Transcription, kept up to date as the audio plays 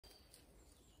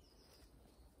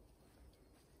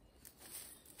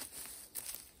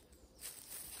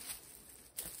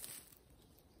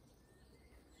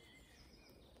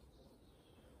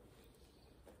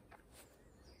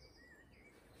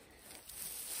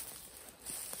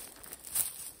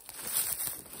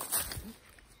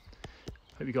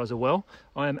Hope you guys are well.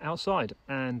 I am outside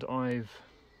and I've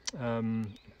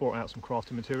brought out some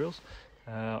crafting materials.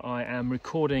 I am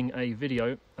recording a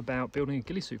video about building a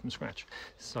ghillie suit from scratch.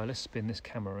 So let's spin this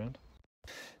camera around.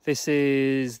 This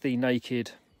is the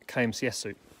naked KMCS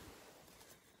suit.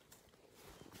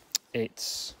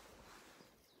 It's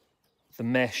the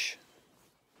mesh.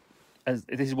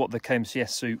 This is what the KMCS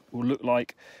suit will look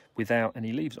like without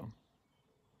any leaves on.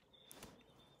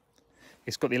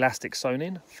 It's got the elastic sewn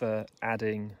in for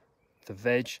adding the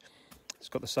veg. It's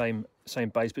got the same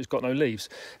base, but it's got no leaves.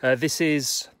 This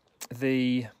is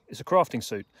it's a crafting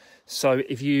suit. So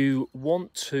if you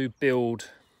want to build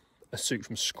a suit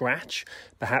from scratch,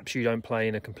 perhaps you don't play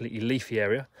in a completely leafy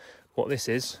area. What this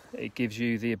is, it gives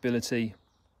you the ability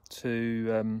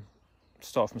to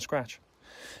start from scratch,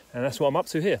 and that's what I'm up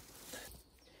to here.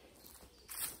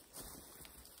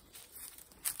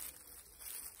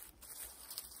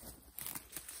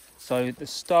 So the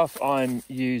stuff I'm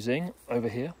using over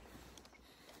here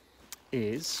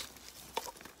is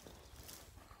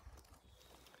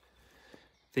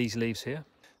these leaves here.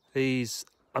 These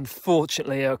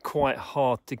unfortunately are quite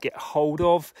hard to get hold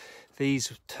of.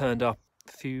 These turned up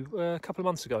a couple of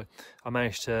months ago. I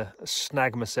managed to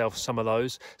snag myself some of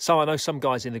those. So I know some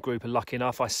guys in the group are lucky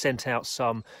enough. I sent out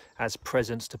some as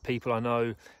presents to people I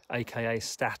know, aka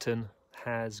Staten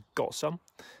has got some.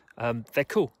 They're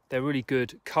cool. They're really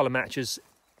good colour matches.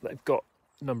 They've got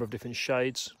a number of different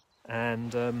shades,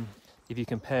 and if you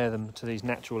compare them to these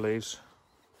natural leaves,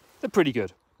 they're pretty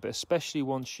good. But especially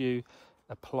once you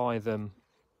apply them,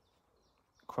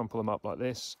 crumple them up like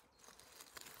this.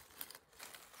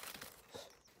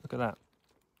 Look at that.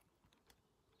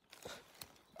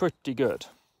 Pretty good.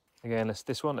 Again,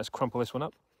 let's crumple this one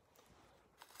up.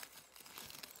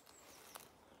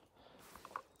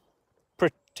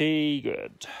 Pretty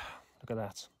good. Look at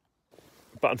that.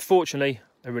 But unfortunately,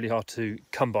 they're really hard to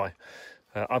come by.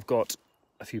 I've got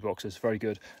a few boxes, very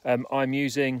good. I'm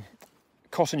using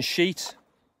cotton sheet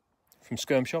from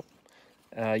Skirm Shop.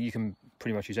 You can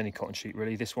pretty much use any cotton sheet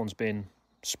really. This one's been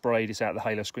sprayed, it's out of the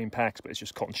Halo Screen packs, but it's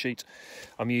just cotton sheet.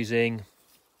 I'm using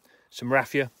some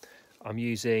raffia. I'm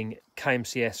using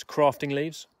KMCS crafting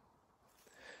leaves.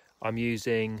 I'm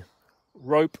using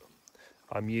rope.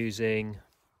 I'm using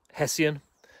Hessian.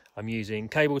 I'm using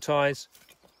cable ties,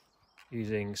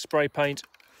 using spray paint.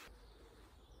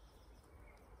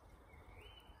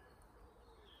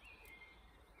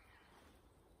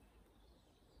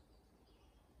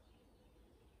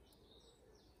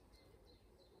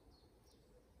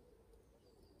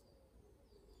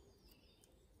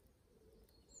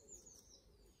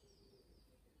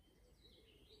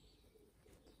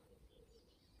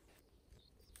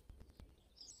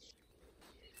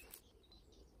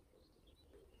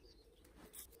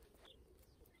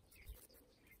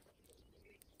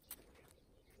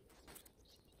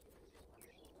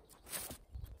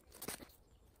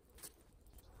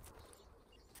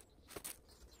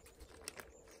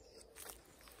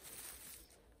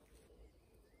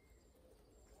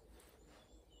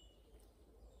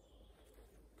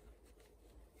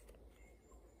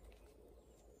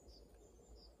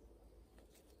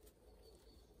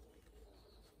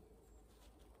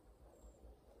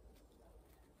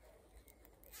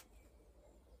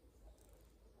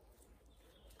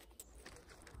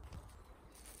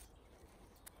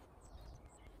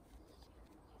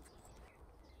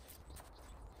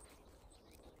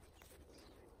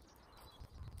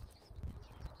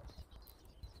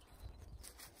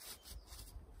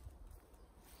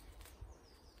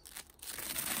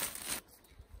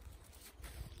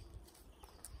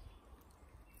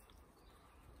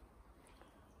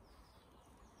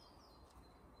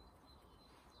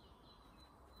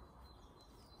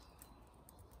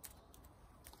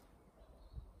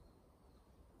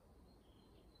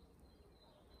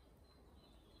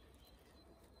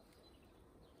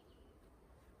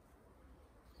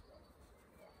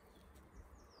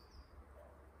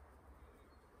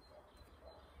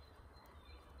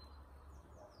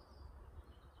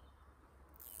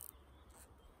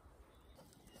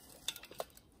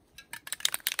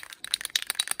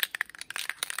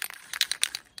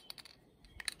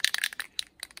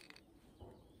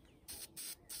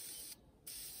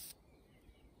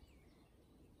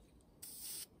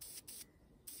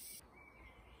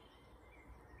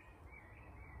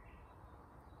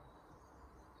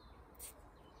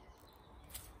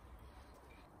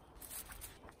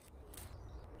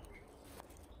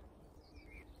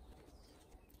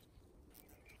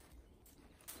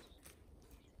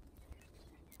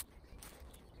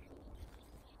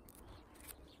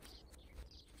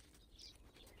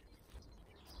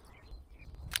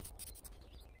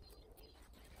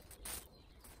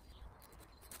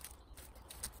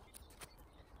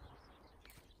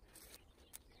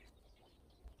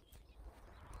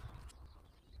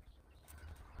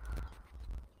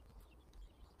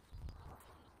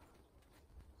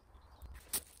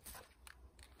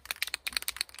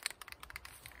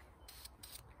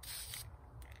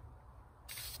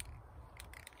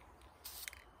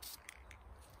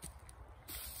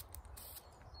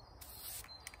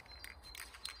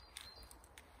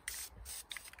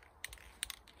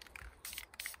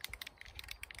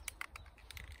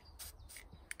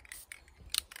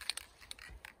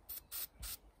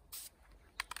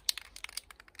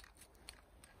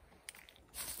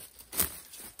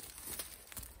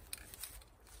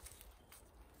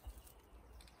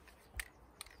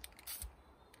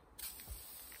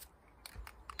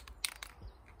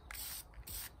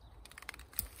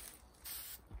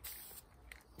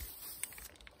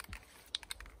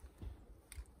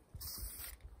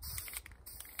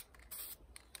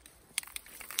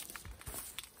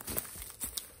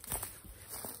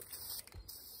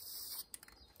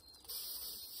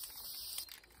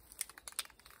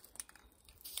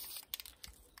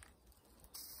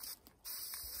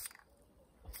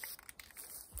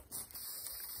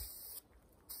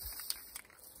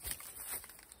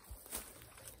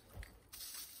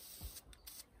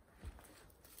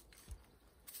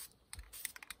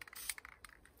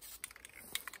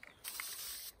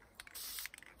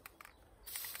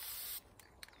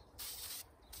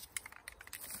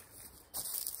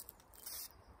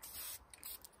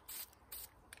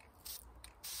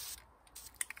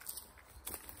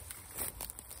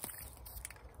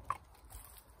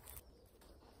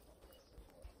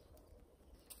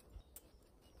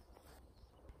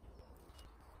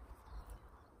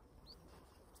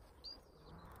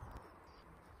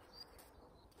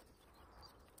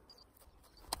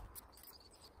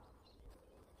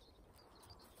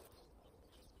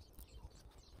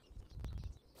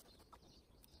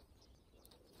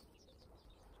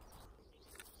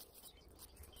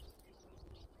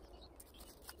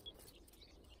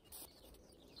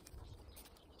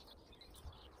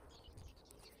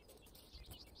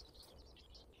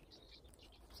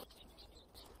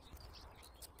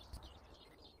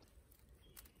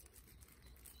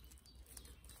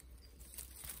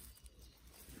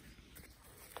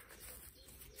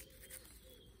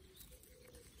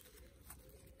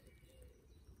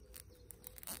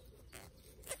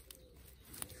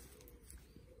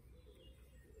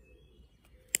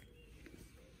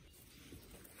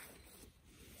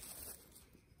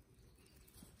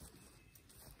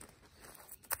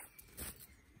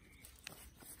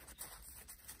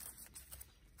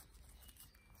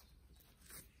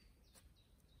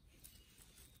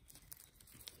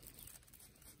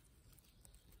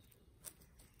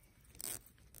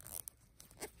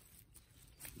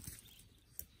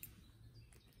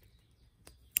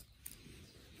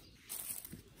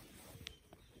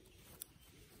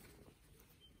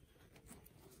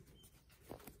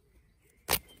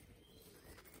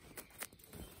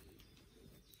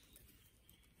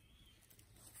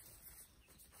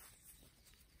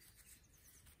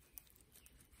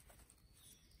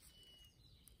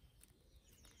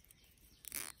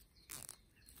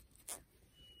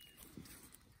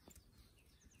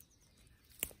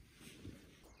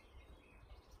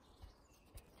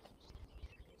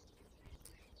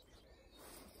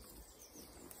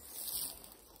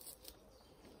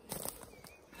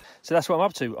 So that's what I'm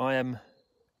up to. I am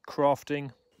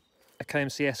crafting a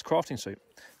KMCS crafting suit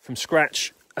from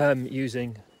scratch,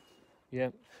 using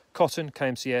cotton,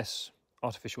 KMCS,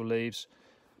 artificial leaves,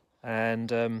 and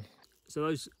so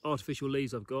those artificial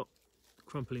leaves I've got,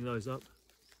 crumpling those up.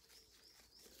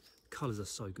 Colours are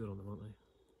so good on them, aren't they?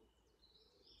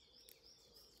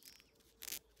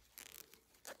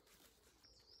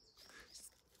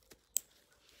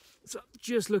 So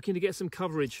just looking to get some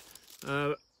coverage,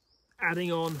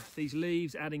 adding on these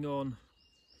leaves, adding on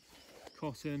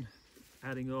cotton,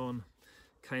 adding on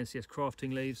KMCS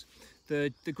crafting leaves.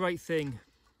 The great thing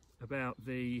about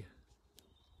the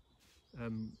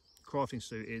crafting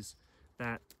suit is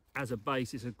that as a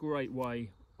base, it's a great way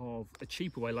of a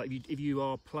cheaper way. Like if you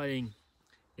are playing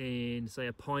in, say,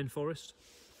 a pine forest,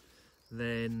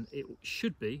 then it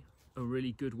should be a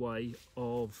really good way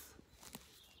of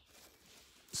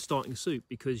starting a suit,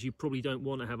 because you probably don't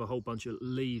want to have a whole bunch of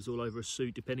leaves all over a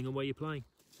suit depending on where you're playing.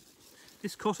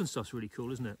 This cotton stuff's really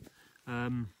cool, isn't it?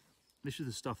 This is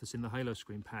the stuff that's in the Halo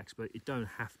Screen packs, but you don't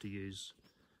have to use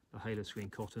the Halo Screen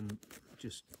cotton.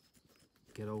 Just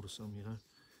get hold of some, you know.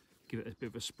 Give it a bit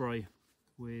of a spray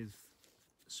with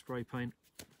spray paint.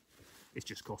 It's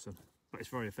just cotton, but it's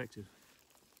very effective.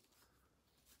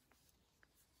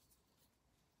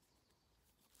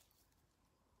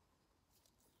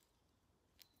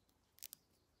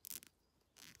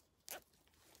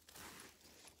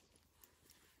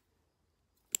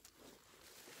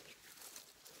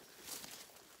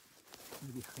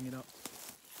 Maybe hang it up.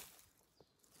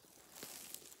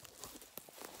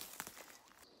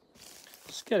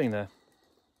 Just getting there.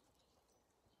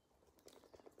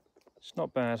 It's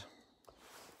not bad.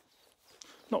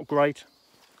 Not great.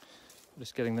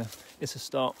 Just getting there. It's a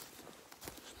start.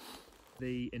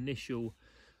 The initial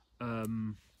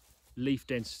leaf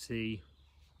density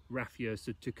raffia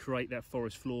to create that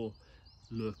forest floor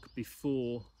look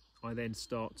before I then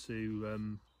start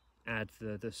to add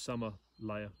the summer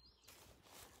layer.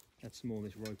 Add some more of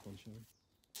this rope on, shall we?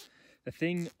 The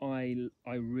thing I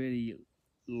really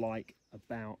like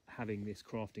about having this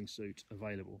crafting suit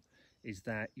available is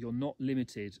that you're not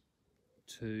limited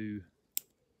to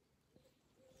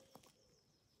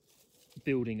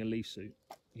building a leaf suit.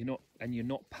 You're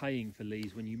not paying for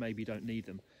leaves when you maybe don't need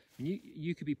them. And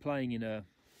you could be playing in a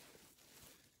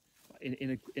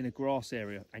grass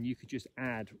area, and you could just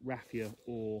add raffia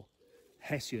or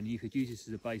hessian. You could use this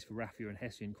as a base for raffia and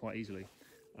hessian quite easily.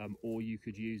 Or you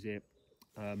could use it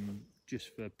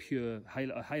just for pure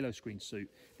a Halo Screen suit.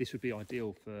 This would be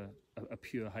ideal for a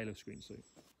pure Halo Screen suit.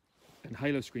 And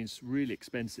Halo Screen's really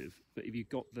expensive, but if you've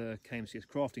got the KMCS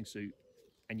crafting suit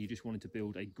and you just wanted to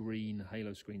build a green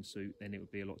Halo Screen suit, then it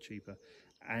would be a lot cheaper.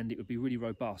 And it would be really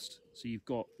robust. So you've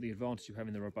got the advantage of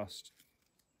having the robust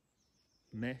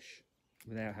mesh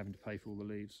without having to pay for all the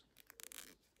leaves.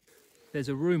 There's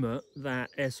a rumour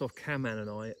that Airsoft Camman and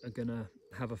I are going to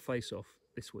have a face-off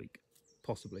this week,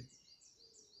 possibly.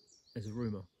 There's a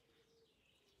rumour.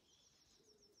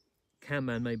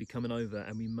 Camman may be coming over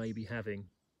and we may be having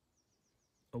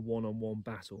a one-on-one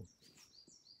battle.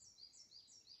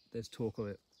 There's talk of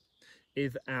it.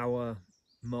 If our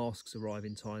masks arrive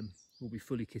in time, we'll be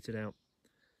fully kitted out,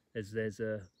 as there's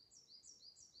a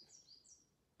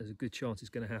good chance it's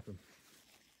going to happen.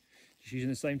 Just using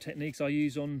the same techniques I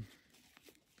use on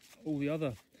all the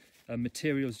other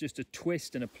materials, just to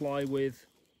twist and apply with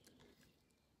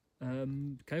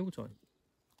cable tie.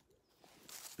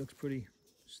 Looks pretty,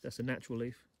 that's a natural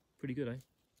leaf. Pretty good, eh?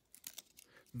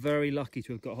 Very lucky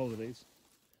to have got hold of these,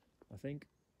 I think.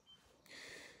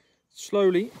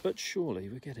 Slowly but surely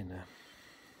we're getting there.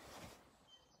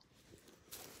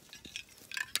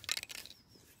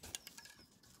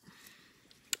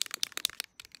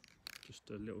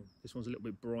 Just a little, this one's a little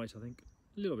bit bright, I think.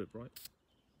 A little bit bright.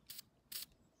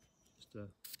 Just a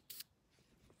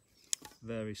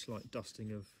very slight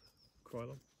dusting of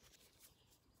Krylon.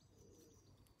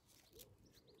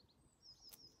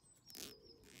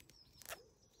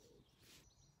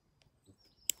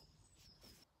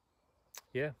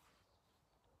 Yeah,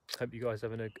 hope you guys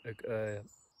having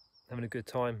a good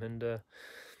time and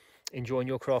enjoying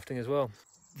your crafting as well.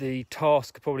 The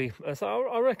task probably,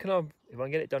 I reckon if I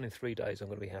can get it done in 3 days, I'm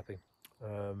going to be happy.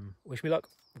 Wish me luck,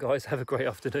 guys. Have a great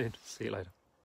afternoon. See you later.